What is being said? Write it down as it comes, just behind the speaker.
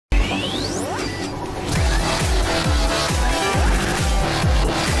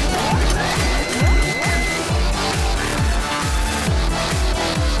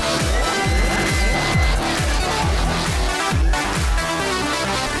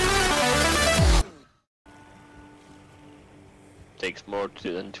takes more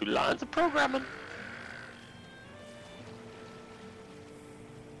than 2 lines of programming.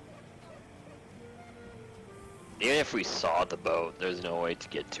 Even if we saw the boat, there's no way to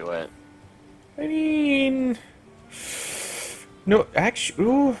get to it. I mean... No,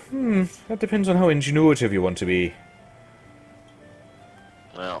 actually... that depends on how ingenuitive you want to be.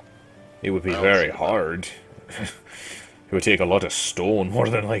 Well... It would be very hard. It would take a lot of stone, more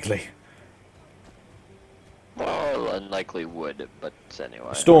than likely. Well, unlikely wood, but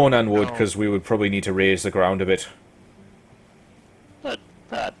anyway. Stone and wood, because we would probably need to raise the ground a bit.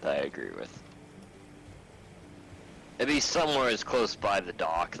 That I agree with. It'd be somewhere as close by the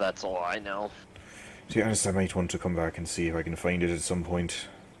dock, that's all I know. To be honest, I might want to come back and see if I can find it at some point.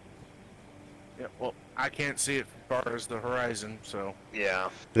 Yeah, well, I can't see it as far as the horizon, so... Yeah.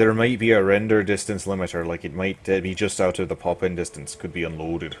 There might be a render distance limiter, like it might be just out of the pop-in distance, could be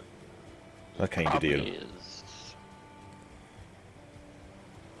unloaded. That kind of deal. Is.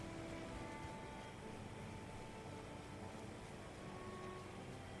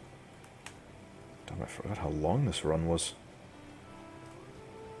 Damn, I forgot how long this run was.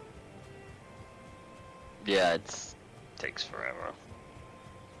 Yeah, it takes forever.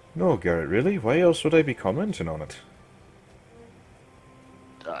 No, Garrett, really? Why else would I be commenting on it?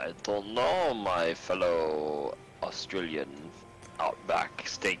 I don't know, my fellow Australian Outback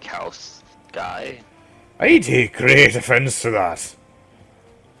Steakhouse guy. I take great offense to that.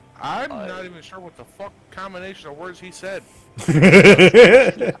 I'm not even sure what the fuck combination of words he said.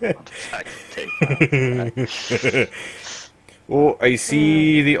 Oh, I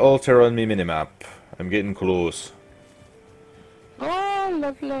see the altar on my minimap. I'm getting close. Oh,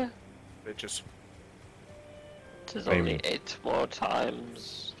 lovely. Bitches. There's only 8 more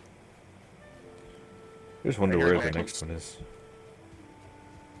times. I just wonder where the next one is.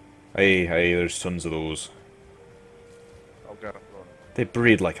 Hey, there's tons of those. Oh god, They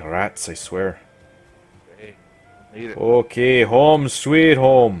breed like rats, I swear. hey, need it. Okay, home, sweet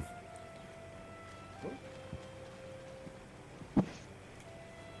home.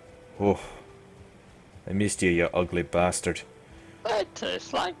 Oh, I missed you, you ugly bastard. It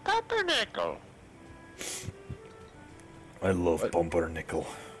tastes like pumpernickel. I love pumpernickel.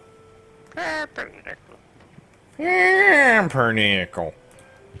 Pumpernickel. Pumpernickel.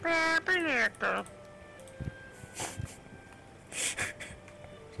 Pumpernickel.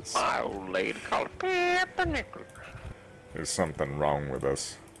 My old lady called it pumpernickel. There's something wrong with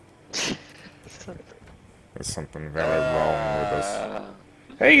us. There's something very wrong with us.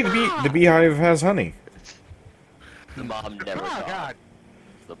 Hey, the beehive has honey. The mom never talks.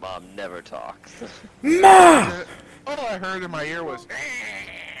 The mom never talks. Ma! All I heard in my ear was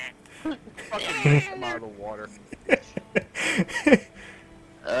fucking come out of the water.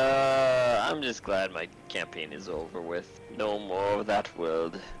 I'm just glad my campaign is over with. No more of that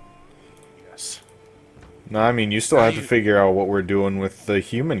world. Yes. No, I mean, you still have to figure out what we're doing with the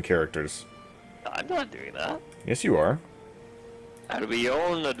human characters. I'm not doing that. Yes, you are. That'll be your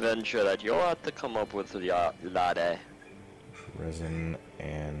own adventure that you'll have to come up with, laddie. Resin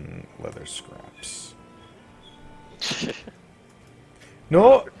and leather scraps.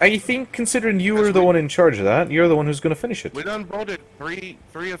 No, I think considering you were the one in charge of that, you're the one who's going to finish it. We done voted 3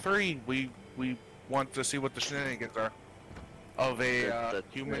 of 3. We want to see what the shenanigans are of a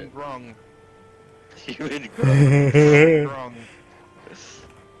human grung. Human grung.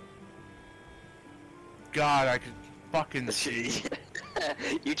 God, I could fucking see.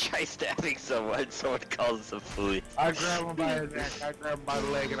 You try stabbing someone calls the police. I grab him by his neck, I grab him by the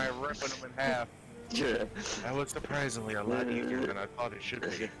leg, and I rip him in half. Yeah. That was surprisingly a lot easier than I thought it should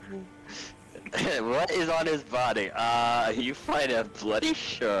be. What is on his body? You find a bloody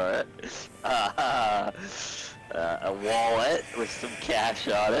shirt, a wallet with some cash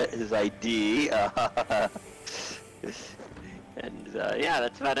on it, his ID, and yeah,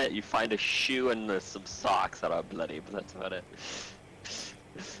 that's about it. You find a shoe and some socks that are bloody, but that's about it.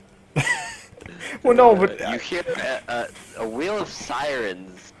 Well, no, but... you hear a wheel of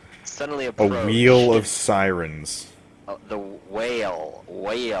sirens suddenly approach. A wheel of sirens. The whale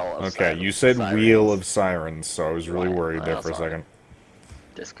of okay, sirens. you said Sirens. wheel of sirens, so I was really worried there for a second.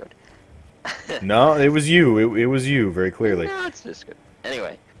 Discord. No, it was you. It was you, very clearly. No, it's Discord.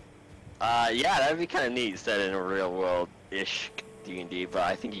 Anyway. Yeah, that'd be kind of neat set in a real world-ish D&D, but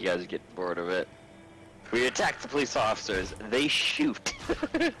I think you guys would get bored of it. We attack the police officers. They shoot.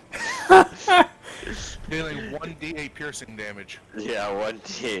 Dealing 1d8 piercing damage. Yeah,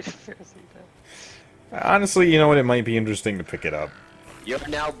 1d8 piercing damage. Honestly, you know what? It might be interesting to pick it up. You're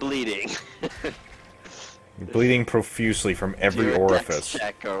now bleeding. Bleeding profusely from every Do a orifice. dex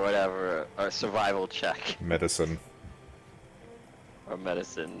check or whatever, or survival check. Medicine. or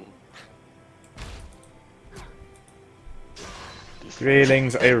medicine.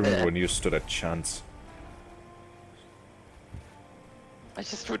 Railings, I remember when you stood a chance. I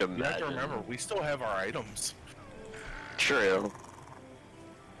just would You have imagine. to remember, we still have our items. True.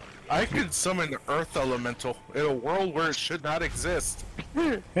 I could summon the Earth Elemental in a world where it should not exist.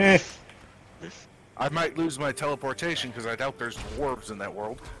 Eh. I might lose my teleportation because I doubt there's dwarves in that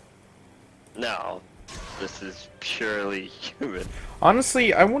world. No, this is purely human.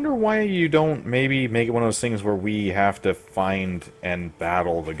 Honestly, I wonder why you don't maybe make it one of those things where we have to find and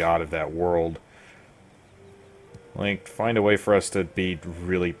battle the god of that world. Like, find a way for us to be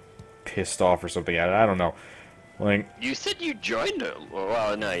really pissed off or something at it. I don't know. Like, You said you joined him.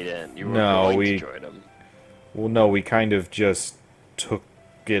 Well, no, you didn't. You were No, going we- to join him. well, no, we kind of just took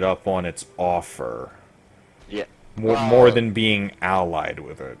it up on its offer. Yeah. More than being allied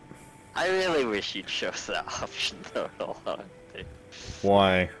with it. I really wish you'd show us that option, though.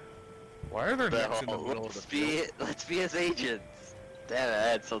 Why? Why are there The necks in the whole, middle of the let's be his agents. Damn it, I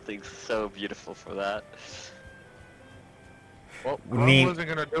had something so beautiful for that. Well, Neen- Grom wasn't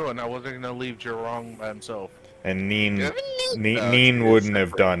gonna do it, and I wasn't gonna leave Jirong by himself. And Neen Yeah. Neen it's wouldn't have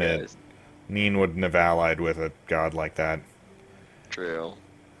separate, done it. guys. Neen wouldn't have allied with a god like that. True.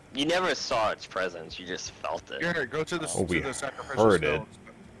 You never saw its presence, you just felt it. Here, go to the, Oh, we to the sacrificial heard it. stones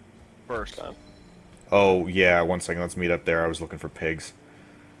first. Okay. Oh, yeah, one second, let's meet up there. I was looking for pigs.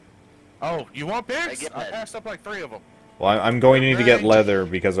 Oh, you want pigs? get I that. passed up like 3 of them. Well, I'm going to need to get Right. leather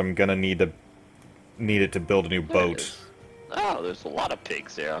because I'm gonna need it to build a new boat. Nice. Oh, there's a lot of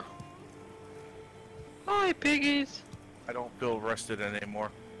pigs here. Hi, piggies. I don't feel rested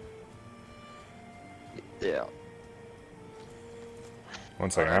anymore. Yeah. One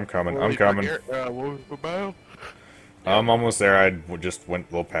second, I'm coming. What I'm we coming. forget- what was the bio? I'm almost there. Just went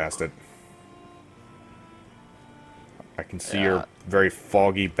a little past it. I can see your Yeah. very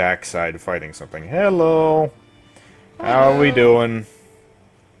foggy backside fighting something. Hello. How are we doing?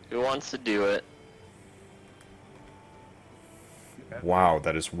 Who wants to do it? Wow,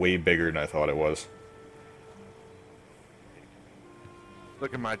 that is way bigger than I thought it was.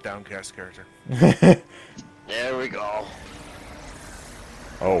 Look at my downcast character. There we go.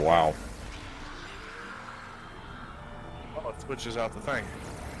 Oh, wow. Oh, it switches out the thing.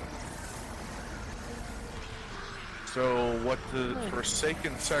 So, what the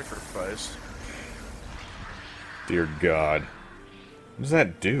Forsaken Sacrifice? Dear God. What does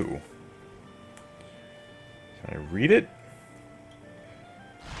that do? Can I read it?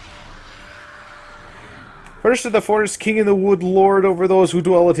 First of the forest, king in the wood, lord over those who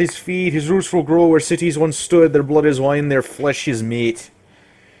dwell at his feet. His roots will grow where cities once stood. Their blood is wine, their flesh is meat.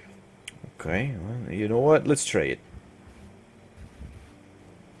 Okay, well, you know what? Let's try it.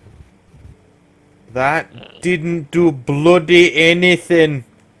 That didn't do bloody anything.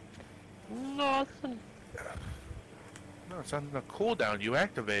 Nothing. No, it's on the cooldown. You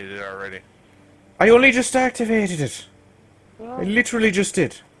activated it already. I only just activated it. I literally just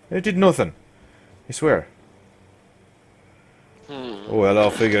did. It did nothing. I swear. Oh, well,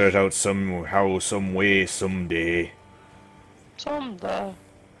 I'll figure it out somehow, some way, someday. Someday.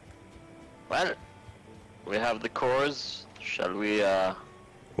 Well, we have the cores. Shall we,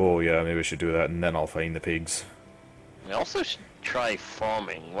 Oh, yeah, maybe I should do that, and then I'll find the pigs. we also should try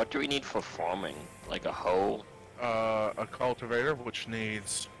farming. What do we need for farming? Like a hoe? A cultivator, which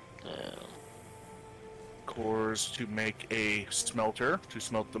needs Yeah. cores to make a smelter to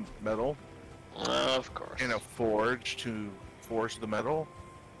smelt the metal, Of course. and a forge to forge the metal.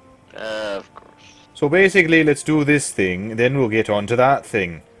 Of course. So basically, let's do this thing, then we'll get on to that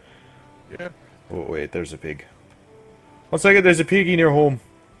thing. Yeah. Oh, wait, there's a pig. 1 second, there's a piggy near home.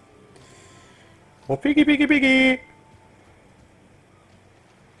 Oh, piggy, piggy, piggy!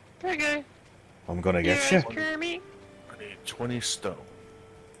 Okay. I'm gonna get you. Kermit. I need 20 stone.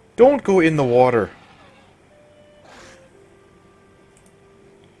 Don't go in the water.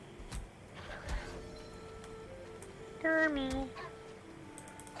 Kermit.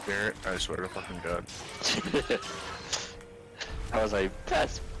 Garrett, I swear to fucking God. That was like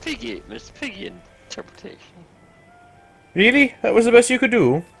best piggy, Miss Piggy interpretation. Really? That was the best you could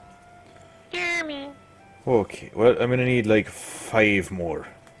do? Kermit. Okay, well, I'm gonna need like 5 more.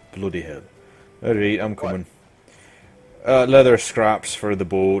 Bloody hell. Alright, I'm coming. Leather scraps for the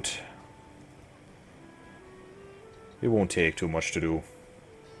boat. It won't take too much to do.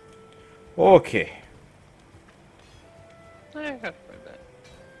 Okay. I got my back.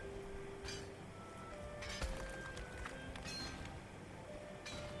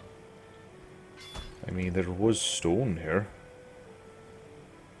 I mean, there was stone here.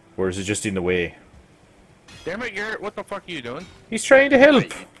 Or is it just in the way? Damn it, Garrett, what the fuck are you doing? He's trying to help.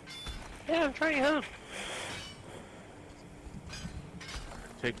 Wait, yeah, I'm trying to help.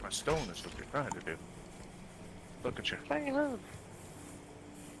 Take my stone is what you're trying to do. Look at you. Trying to help.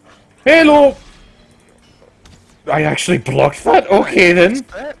 Hello! I actually blocked that? Okay then.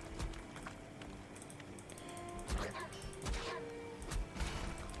 What's that?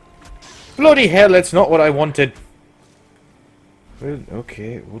 Bloody hell, that's not what I wanted. Well,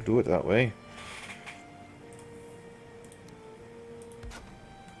 okay, we'll do it that way.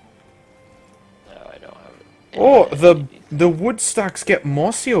 No, I don't have it. Oh, the wood stacks get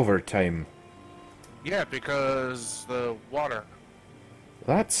mossy over time. Yeah, because the water.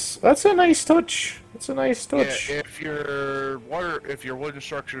 That's a nice touch. That's a nice touch. Yeah, if your wooden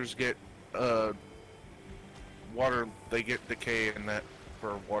structures get water, they get decay in that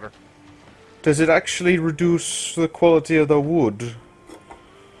for water. Does it actually reduce the quality of the wood? I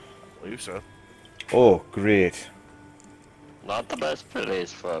believe so. Oh, great. Not the best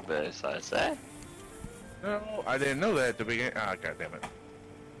place for a base, I say. No, I didn't know that at the beginning. Ah, god damn it.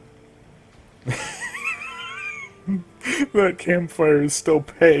 That campfire is still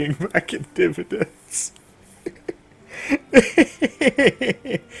paying back in dividends.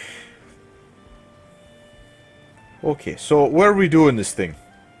 Okay, so where are we doing this thing?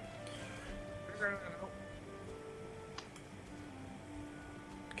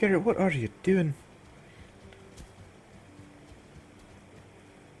 Garrett, what are you doing?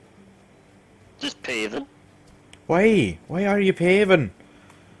 Just paving. Why? Why are you paving?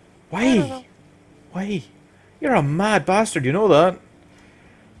 I don't Why? know. Why? You're a mad bastard, you know that?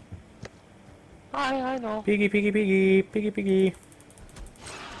 I know. Piggy, piggy, piggy, piggy, piggy.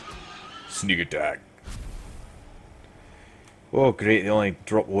 Sneak attack. Oh, great, they only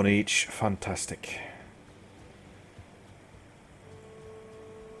drop one each. Fantastic.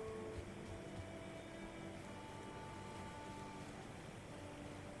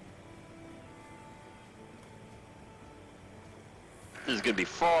 This is gonna be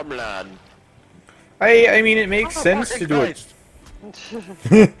farmland. I mean, it makes sense to do it.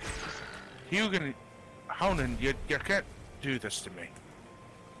 You gonna, Honan, you can't do this to me.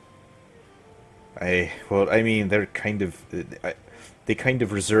 Well, I mean, they're kind of, they kind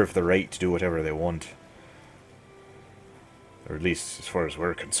of reserve the right to do whatever they want. Or at least, as far as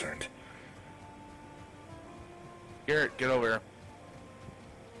we're concerned. Garrett, get over here.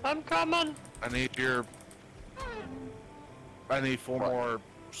 I'm coming. I need 4 more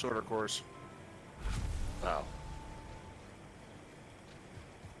sorter cores. Oh.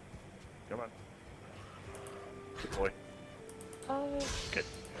 Come on. Good boy. Good.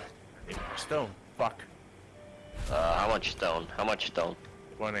 I need more stone. Fuck. How much stone? How much stone?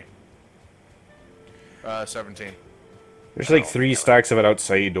 20. 17. There's like Oh, 3 yeah. stacks of it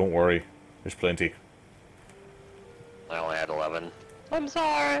outside, don't worry. There's plenty. I only had 11. I'm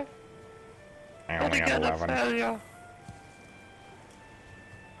sorry. I But only had again, a 11. failure.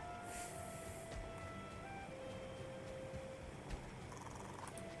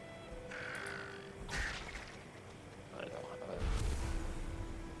 I don't have it.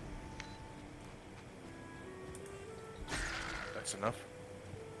 That's enough.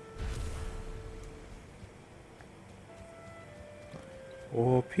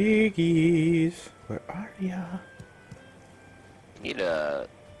 Oh, piggies, where are ya? Need to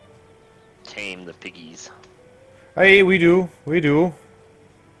tame the piggies. Hey, we do. I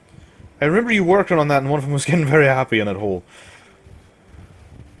remember you working on that and one of them was getting very happy in that hole.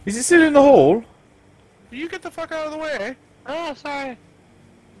 Is he still in the hole? You get the fuck out of the way. Oh, sorry.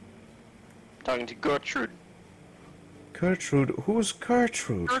 Talking to Gertrude. Gertrude? Who's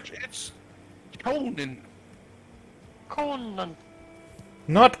Gertrude? It's Conan. Conan.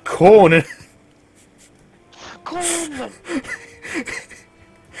 Not Conan. Conan.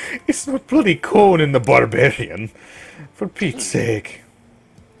 It's not bloody Conan the Barbarian. For Pete's sake.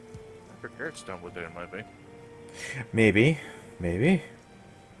 After Garrett's done with it, it might be. Maybe.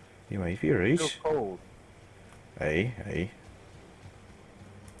 You might be Still right. cold. Aye.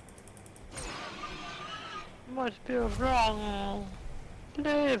 Must be wrong.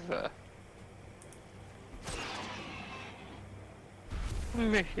 Flavor.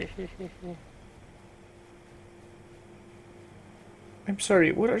 I'm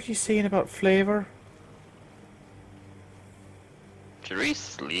sorry, what are you saying about flavor? Should we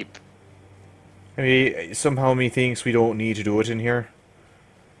sleep? I mean, somehow me thinks we don't need to do it in here.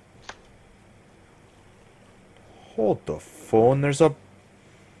 Hold the phone, there's a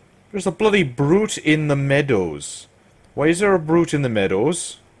bloody brute in the meadows. Why is there a brute in the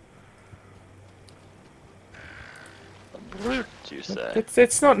meadows? A brute, you say?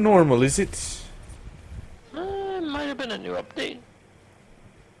 It's not normal, is it? No, been a new update?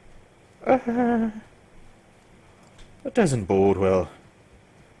 That doesn't bode well.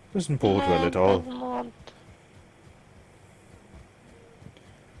 Doesn't bode well at all. Does not.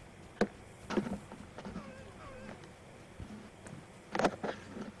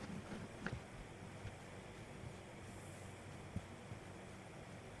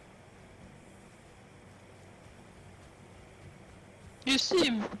 You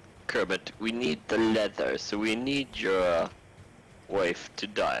see, Kermit, we need the leather, so we need your wife to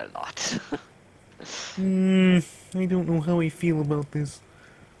die a lot. I don't know how I feel about this.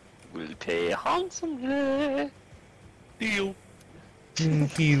 We'll pay handsomely. Deal.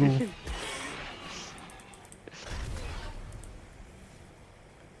 Deal.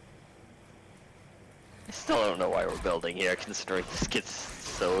 I still don't know why we're building here, considering this gets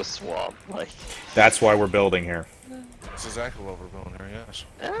so swamped. Like, That's why we're building here. That's exactly what we're building here, yes.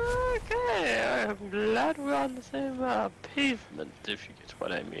 okay, I'm glad we're on the same pavement, if you get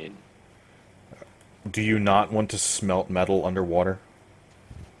what I mean. Do you not want to smelt metal underwater?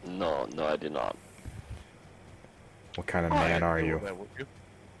 No, I do not. What kind of man are you?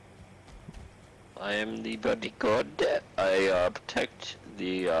 I am the bodyguard. I protect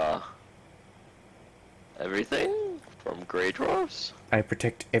the everything from grey dwarfs. I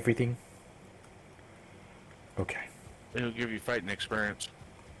protect everything. Okay. It'll give you fighting experience.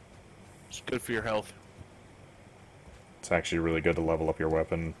 It's good for your health. It's actually really good to level up your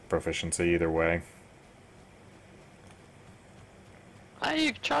weapon proficiency either way.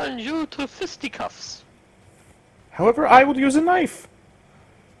 I challenge you to fisticuffs. However, I will use a knife.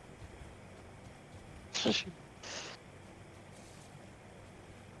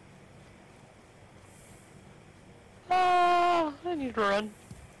 I need to run.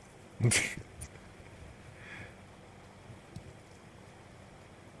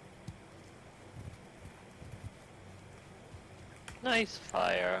 Nice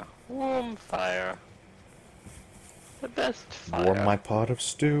fire. Warm fire. The best fire. Warm my pot of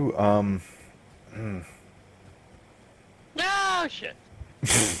stew. No shit.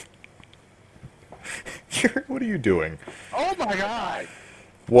 What are you doing? Oh my god!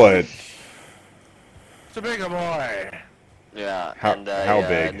 What? It's a bigger boy! Yeah, How- and I how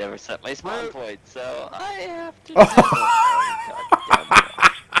big? never set my spawn point, so I have to.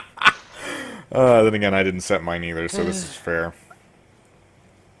 Then again, I didn't set mine either, so this is fair.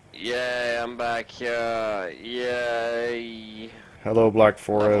 Yay, I'm back here. Yay. Hello, Black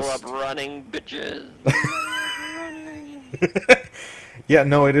Level Forest. up running, bitches. Running. Yeah,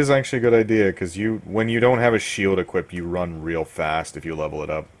 no, it is actually a good idea, because when you don't have a shield equipped, you run real fast if you level it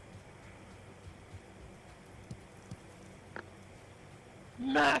up.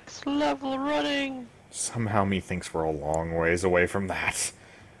 Max level running. Somehow me thinks we're a long ways away from that.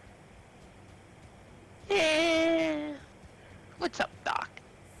 Yeah. What's up, Doc?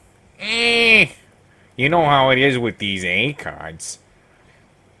 You know how it is with these A cards.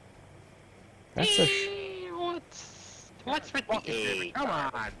 That's a... What's with the A? Come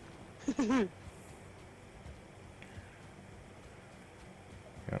on! Yeah,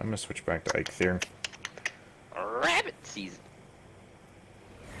 I'm gonna switch back to Ike there. Rabbit season.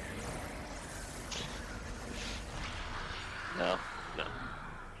 No.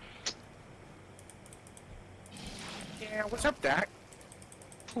 Yeah, what's up, Doc?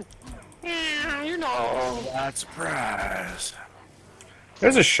 Yeah, you know. That surprise.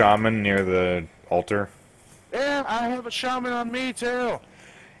 There's a shaman near the altar. Yeah, I have a shaman on me, too.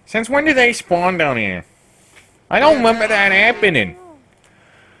 Since when did they spawn down here? I don't remember that happening.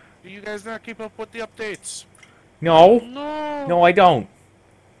 Do you guys not keep up with the updates? No. No. No, I don't.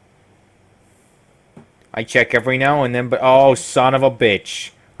 I check every now and then, but oh, son of a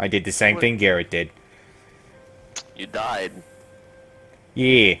bitch. I did the same thing Garrett did. You died.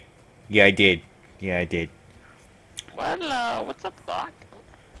 Yeah. Yeah, I did. Yeah, I did. Well, what's up, Doc?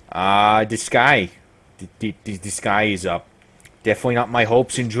 The sky. The sky is up. Definitely not my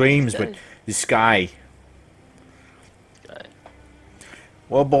hopes and dreams, but the sky. Okay.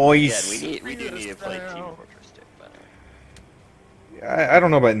 Well, boys. Yeah, we do need to play Team Fortress 2, but... I don't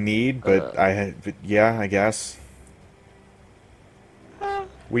know about need, but but yeah, I guess.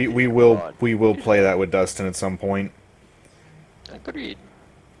 We will play that with Dustin at some point. Agreed.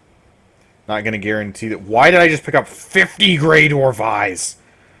 Not gonna guarantee that. Why did I just pick up 50 Grey Dwarf Eyes?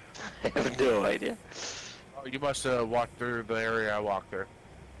 I have no idea. Oh, you must have walked through the area I walked through.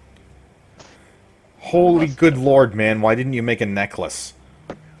 Holy good lord, man! Why didn't you make a necklace?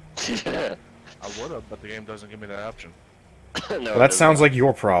 I would have, but the game doesn't give me that option. No, Well, that sounds like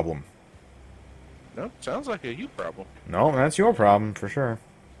your problem. No, sounds like a you problem. No, that's your problem for sure.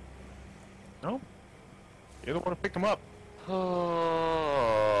 No. You're the one who picked them up.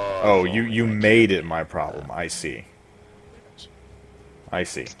 Oh, you made it my problem. I see. I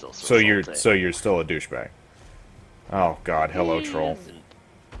see. Still So you're salty. still a douchebag. Oh God, hello troll.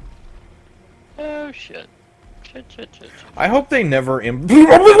 Oh shit. Shit. I hope they never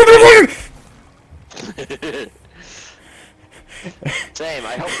Same,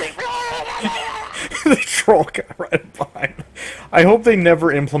 I hope they... the troll got right behind. I hope they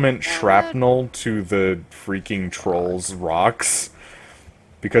never implement shrapnel to the freaking troll's rocks.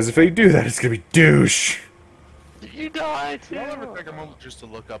 Because if they do that, it's gonna be douche. You died Do too. y'all ever take a moment just to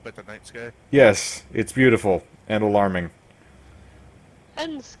look up at the night sky? Yes, it's beautiful and alarming.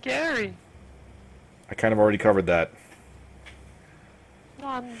 And scary. I kind of already covered that.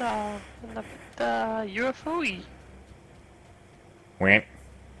 On the UFO-y. Wham.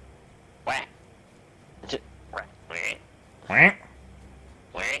 Whack.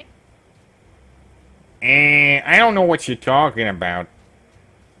 Wham. I don't know what you're talking about.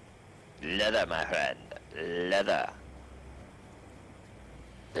 Leather, my friend. Leather.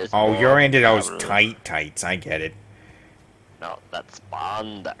 There's Oh, more you're into those travel. tights. I get it. No, that's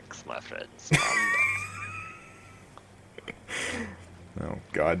spandex, my friend. Spandex. Oh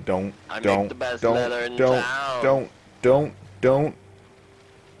God, don't, I make don't, the best don't, leather in don't, town. don't. Don't.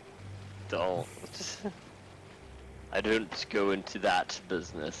 I don't go into that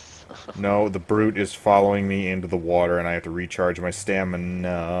business. No, the brute is following me into the water, and I have to recharge my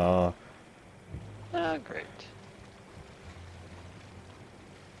stamina. Oh, great.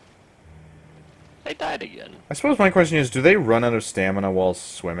 I died again. I suppose my question is, do they run out of stamina while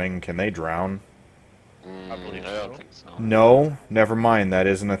swimming? Can they drown? I believe I so. don't think so. No, never mind. That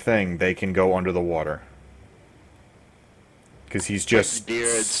isn't a thing. They can go under the water. Because he's just Like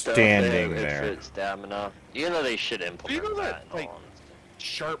deer and stuff, standing they have there. infinite stamina. You know they should Do implement you know that. that, like,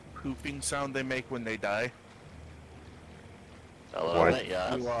 sharp pooping sound they make when they die? A little What? bit,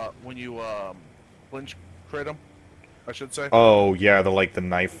 yeah. When you flinch crit them, I should say. Oh, yeah, the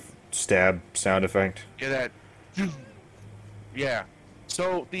knife stab sound effect. Yeah, that. Yeah.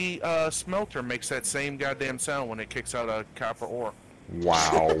 So the smelter makes that same goddamn sound when it kicks out a copper ore.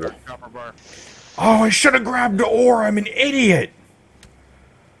 Wow. Or copper bar. Oh, I should have grabbed the ore. I'm an idiot.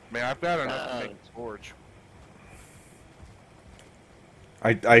 Man, I've got enough to make storage.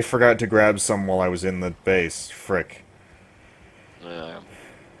 I forgot to grab some while I was in the base. Frick. Yeah.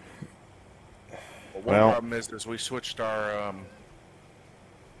 But one Well- problem is we switched our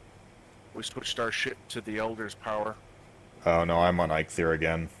shit to the Elder's power. Oh, no, I'm on Eikthyr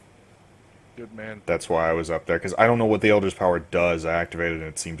again. Good man. That's why I was up there, because I don't know what the Elder's Power does. I activated it and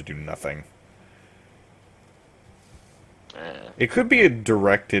it seemed to do nothing. It could be a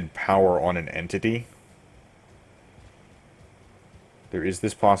directed power on an entity. There is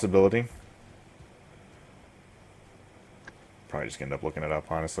this possibility. Probably just end up looking it up,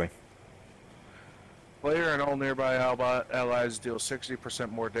 honestly. Player and all nearby allies deal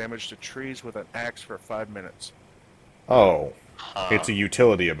 60% more damage to trees with an axe for 5 minutes. Oh, it's a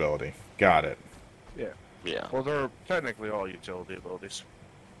utility ability. Got it. Yeah. Yeah. Well, they're technically all utility abilities.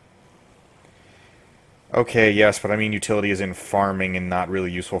 Okay, yes, but I mean utility is in farming and not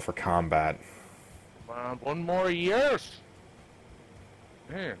really useful for combat. Come on, one more yes!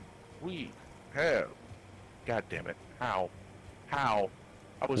 Man, we have... God damn it. How? How?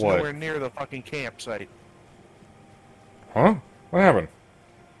 I was What? nowhere near the fucking campsite. Huh? What happened?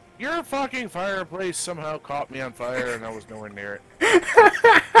 Your fucking fireplace somehow caught me on fire and I was nowhere near it.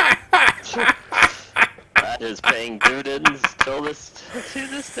 That is paying dividends to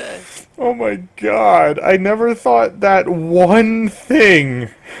this day. Oh my god, I never thought that one thing.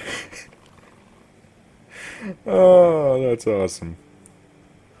 Oh, that's awesome.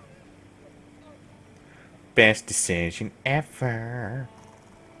 Best decision ever.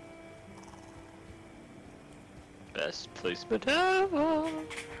 Best placement ever.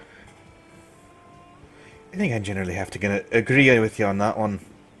 I think I generally have to gonna agree with you on that one.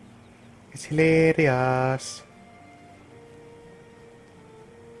 It's hilarious.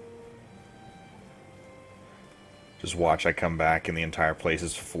 Just watch I come back and the entire place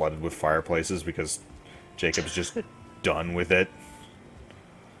is flooded with fireplaces because Jacob's just done with it.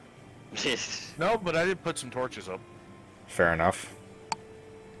 No, but I did put some torches up. Fair enough.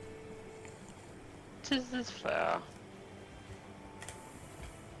 Tis this fair.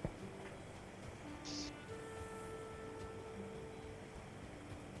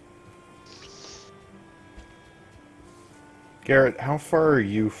 Garrett, how far are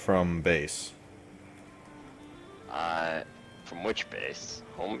you from base? From which base?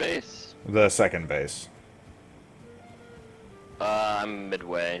 Home base? The second base. I'm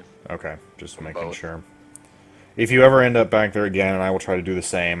midway. Okay, just making Both. sure. If you ever end up back there again, and I will try to do the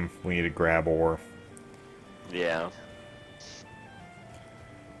same, we need to grab ore. Yeah.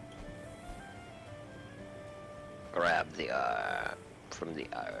 Grab the from the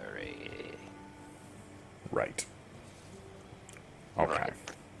array. Right. Okay. Right.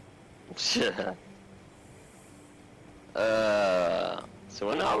 So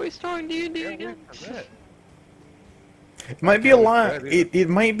when are we starting D&D again? It might be a lot. It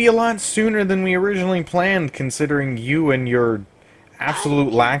might be a lot sooner than we originally planned, considering you and your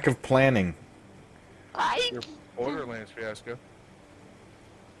absolute lack of planning. Your Borderlands fiasco.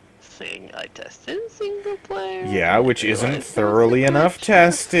 I tested single player. Yeah, which isn't thoroughly enough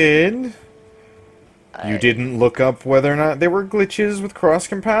tested. You didn't look up whether or not there were glitches with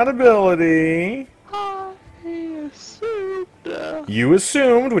cross-compatibility. I assumed. You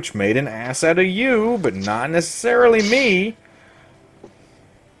assumed, which made an ass out of you, but not necessarily me.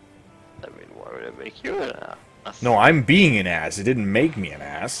 I mean, why would it make you an ass? No, I'm being an ass. It didn't make me an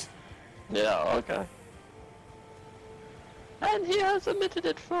ass. Yeah, okay. And he has admitted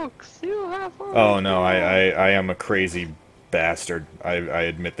it, folks. You have. Oh no, I am a crazy bastard. I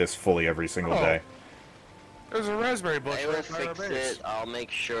admit this fully every single day. There's a raspberry bush I will right by our fix base. it. I'll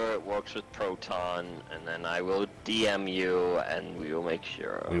make sure it works with Proton, and then I will DM you, and we will make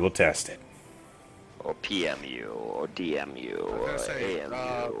sure. We will test it. Or PM you, or DM you, I was or gonna say, AM you.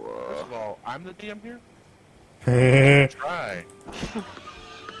 first of all, I'm the DM here. Try.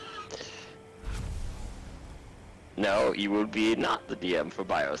 No, you will be not the DM for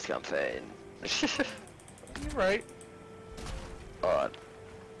BIOS campaign. You're right. Odd.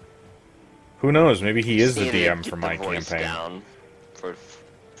 Who knows? Maybe he is the Just need to DM get for the my voice campaign. down for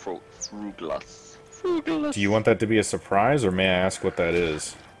Frugalus. Frugalus. Do you want that to be a surprise, or may I ask what that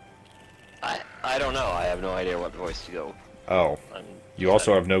is? I don't know. I have no idea what voice to go. Oh. You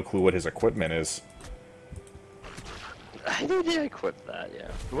also have no clue what his equipment is. I need to equip that, yeah.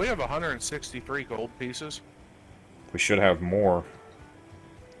 Do we have 163 gold pieces? We should have more.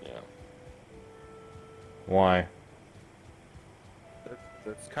 Yeah. Why?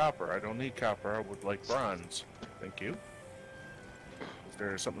 That's copper. I don't need copper. I would like bronze. Thank you. Is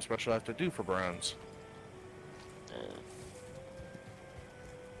there something special I have to do for bronze?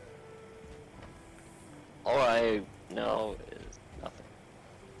 All I know is nothing.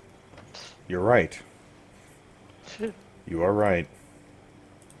 You're right. You are right.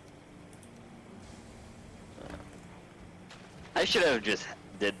 I should have just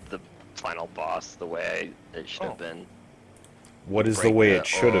did the final boss the way it should have been. What is the Break way it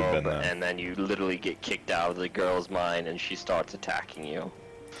should have been orb, then? And then you literally get kicked out of the girl's mind and she starts attacking you.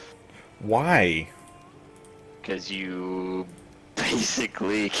 Why? Because you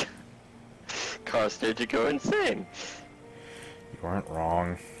basically caused her to go insane. You aren't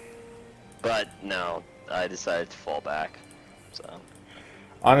wrong. But no, I decided to fall back. So.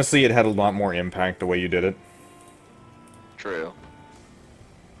 Honestly, it had a lot more impact the way you did it. True.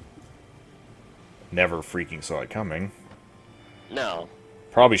 Never freaking saw it coming. No.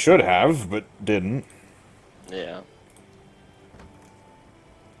 Probably should have, but didn't. Yeah.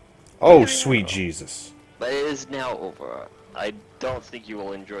 Oh, sweet Jesus. But it is now over. I don't think you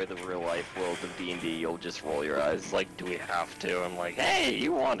will enjoy the real life world of D&D. You'll just roll your eyes like, do we have to? I'm like, hey,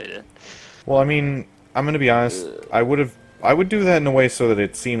 you wanted it. Well, I mean, I'm gonna be honest. I would do that in a way so that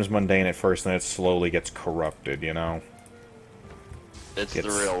it seems mundane at first, and then it slowly gets corrupted. You know. It's the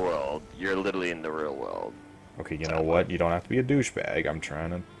real world. You're literally in the real world. Okay, you know what? You don't have to be a douchebag. I'm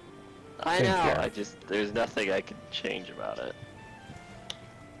trying to. I think know. here. There's nothing I can change about it.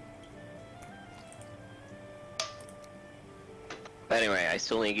 But anyway, I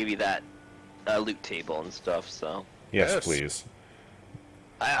still need to give you that loot table and stuff. So. Yes, please.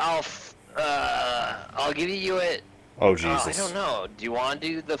 I'll give you it. Oh Jesus. I don't know. Do you want to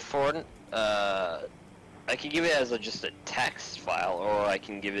do the I can give it as just a text file, or I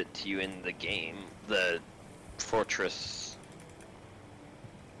can give it to you in the game. The Fortress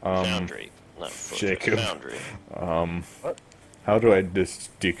Foundry. Not Fortress, Jacob. Foundry. What? How do I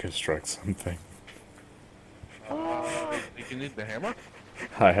just deconstruct something? You can need the hammer?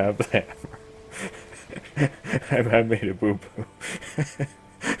 I have the hammer. I made a boo-boo.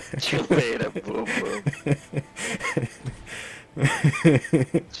 You made a boo-boo.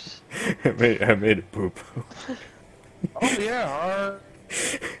 I made a boo-boo. Oh yeah,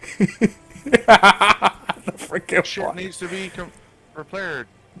 The freaking shit fuck. needs to be repaired.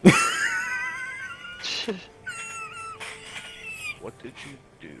 What did you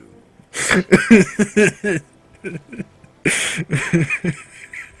do?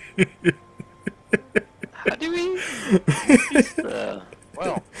 How do we?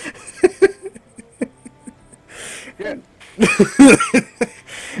 Well,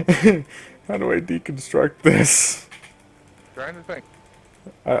 do I deconstruct this? Trying to think.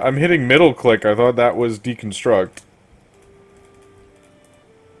 I'm hitting middle click. I thought that was deconstruct.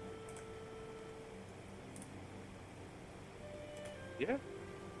 Yeah.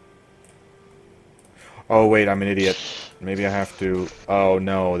 Oh wait, I'm an idiot. Maybe I have to... Oh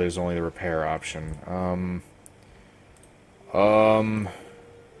no, there's only the repair option.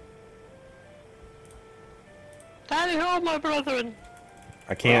 Tally ho, my brethren!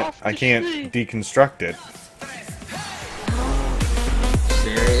 I can't Off to sea. deconstruct it.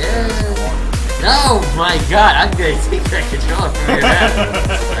 There he is. No, my God! I'm gonna take that controller from your hand.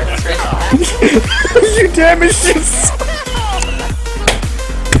 You damaged it so